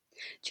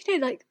 Do you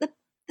know, like, the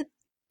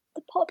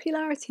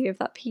popularity of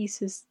that piece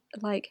has,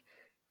 like,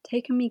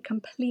 taken me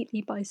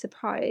completely by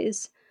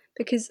surprise,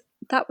 because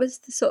that was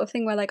the sort of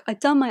thing where, like, I'd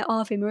done my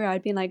Ave Maria,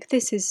 I'd been like,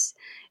 this is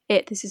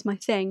it, this is my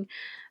thing.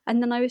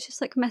 And then I was just,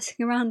 like,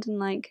 messing around and,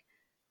 like,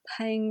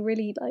 playing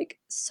really, like,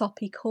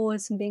 soppy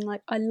chords and being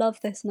like, I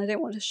love this and I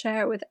don't want to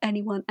share it with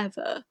anyone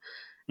ever.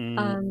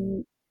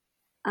 And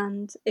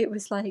it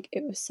was like,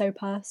 it was so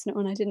personal,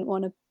 and I didn't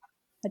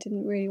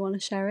really want to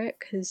share it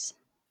because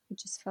I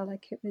just felt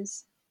like it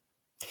was.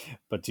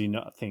 But do you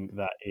not think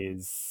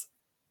that's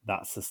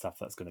the stuff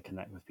that's going to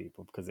connect with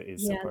people because it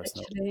is so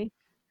personal? Literally.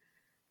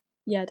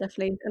 Yeah,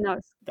 definitely. And that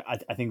was.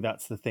 I think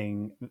that's the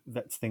thing.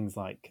 That's things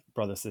like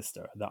Brother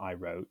Sister that I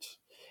wrote.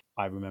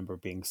 I remember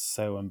being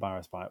so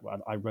embarrassed by it.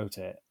 I wrote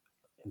it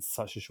in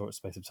such a short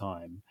space of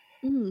time,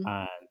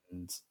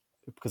 and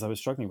because I was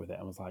struggling with it,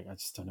 I was like, I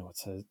just don't know what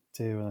to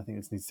do, and I think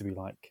this needs to be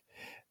like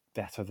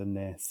better than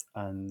this.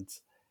 And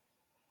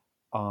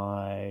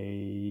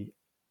I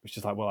was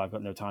just like, well, I've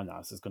got no time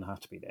now, so it's going to have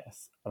to be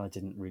this. And I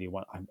didn't really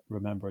want. I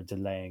remember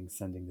delaying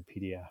sending the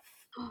PDF.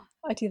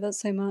 I do that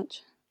so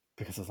much.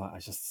 Because I was like, I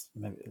just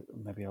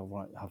maybe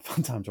I'll have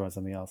fun time to write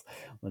something else.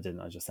 And I didn't.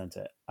 I just sent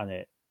it, and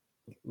it,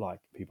 like,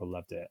 people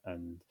loved it,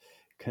 and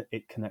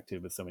it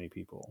connected with so many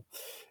people.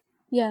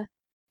 Yeah.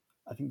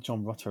 I think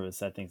John Rutter has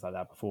said things like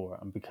that before,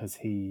 and because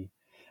he's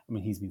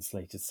been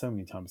slated so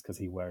many times because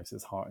he wears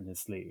his heart in his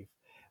sleeve,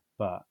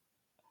 but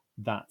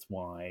that's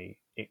why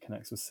it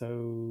connects with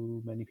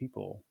so many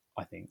people.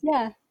 I think,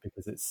 Yeah,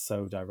 because it's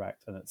so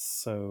direct and it's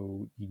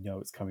so,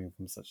 it's coming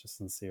from such a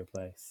sincere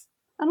place.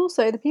 and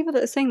also the people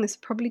that are saying this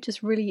are probably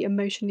just really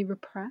emotionally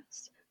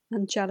repressed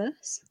and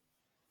jealous.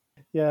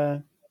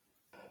 Yeah.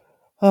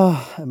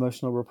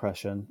 Emotional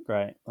repression.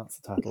 Great. That's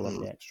the title of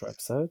the extra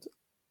episode.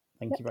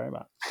 Thank you very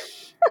much.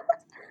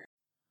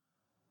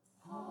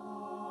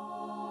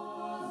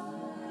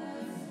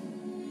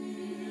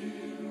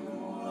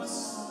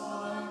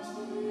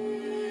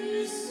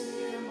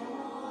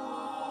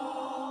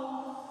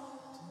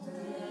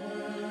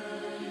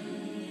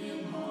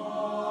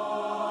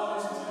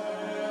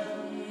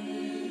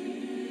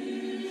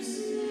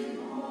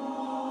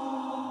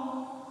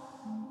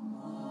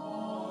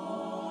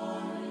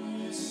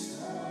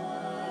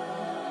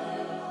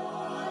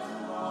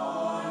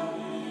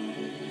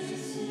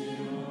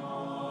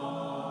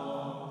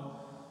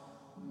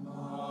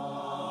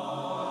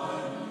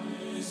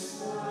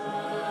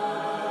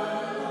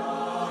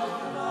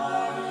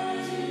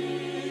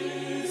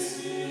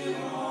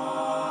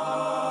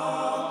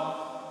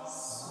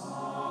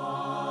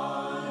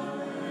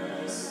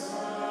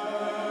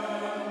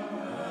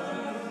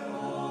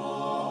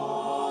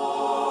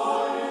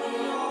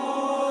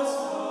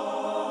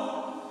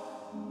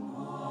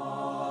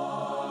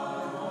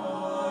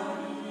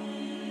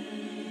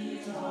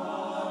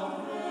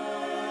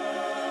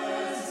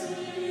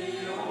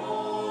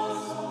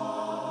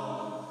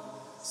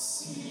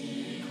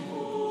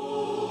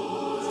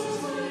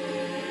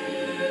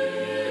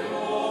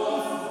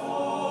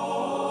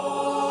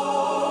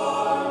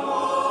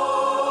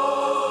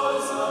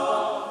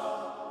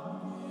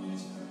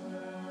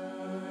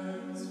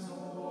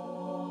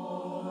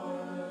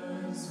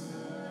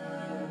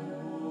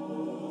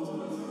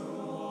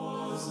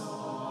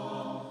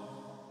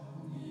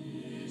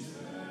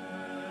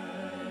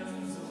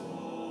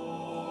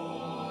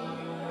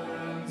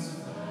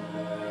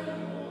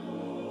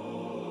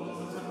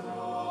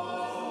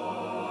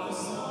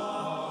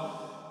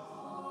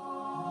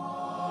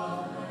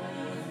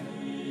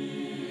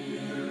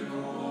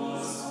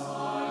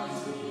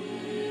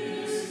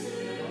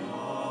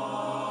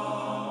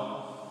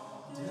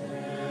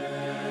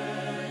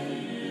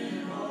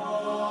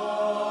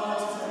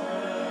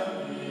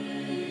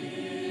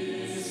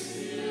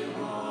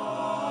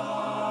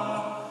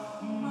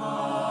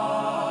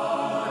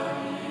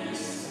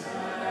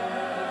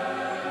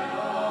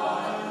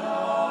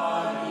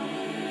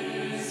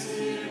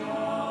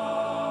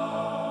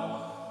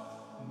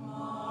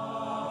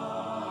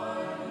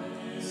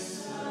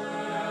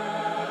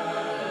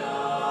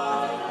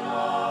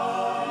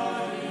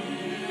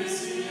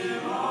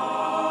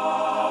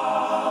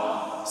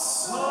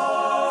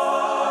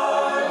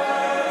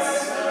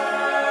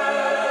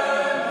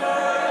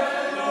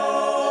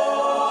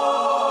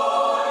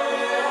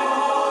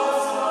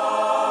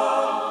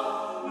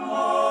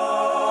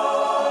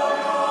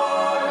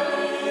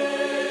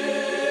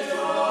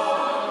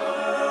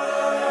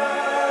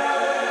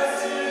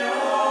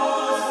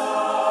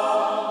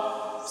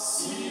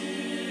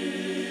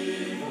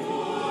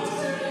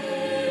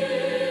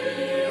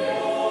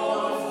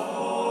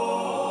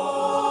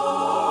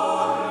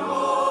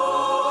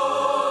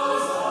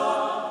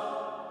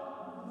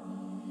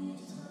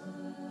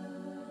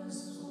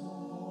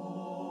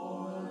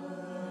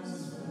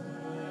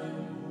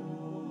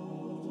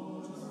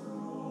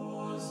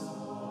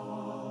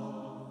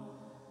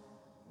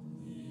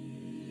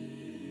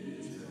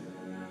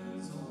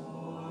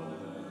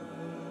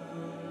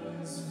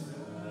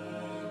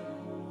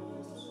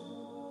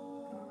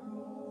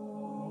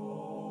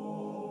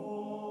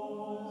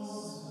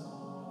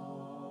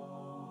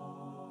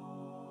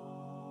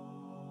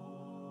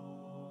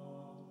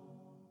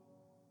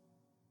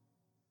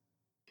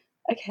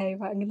 Okay,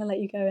 right, I'm going to let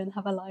you go and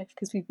have a life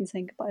because we've been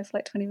saying goodbye for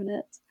like 20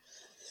 minutes.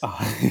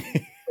 Oh.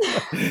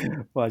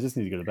 Well, I just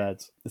need to go to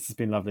bed. This has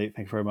been lovely.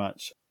 Thank you very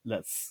much.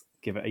 Let's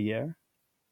give it a year.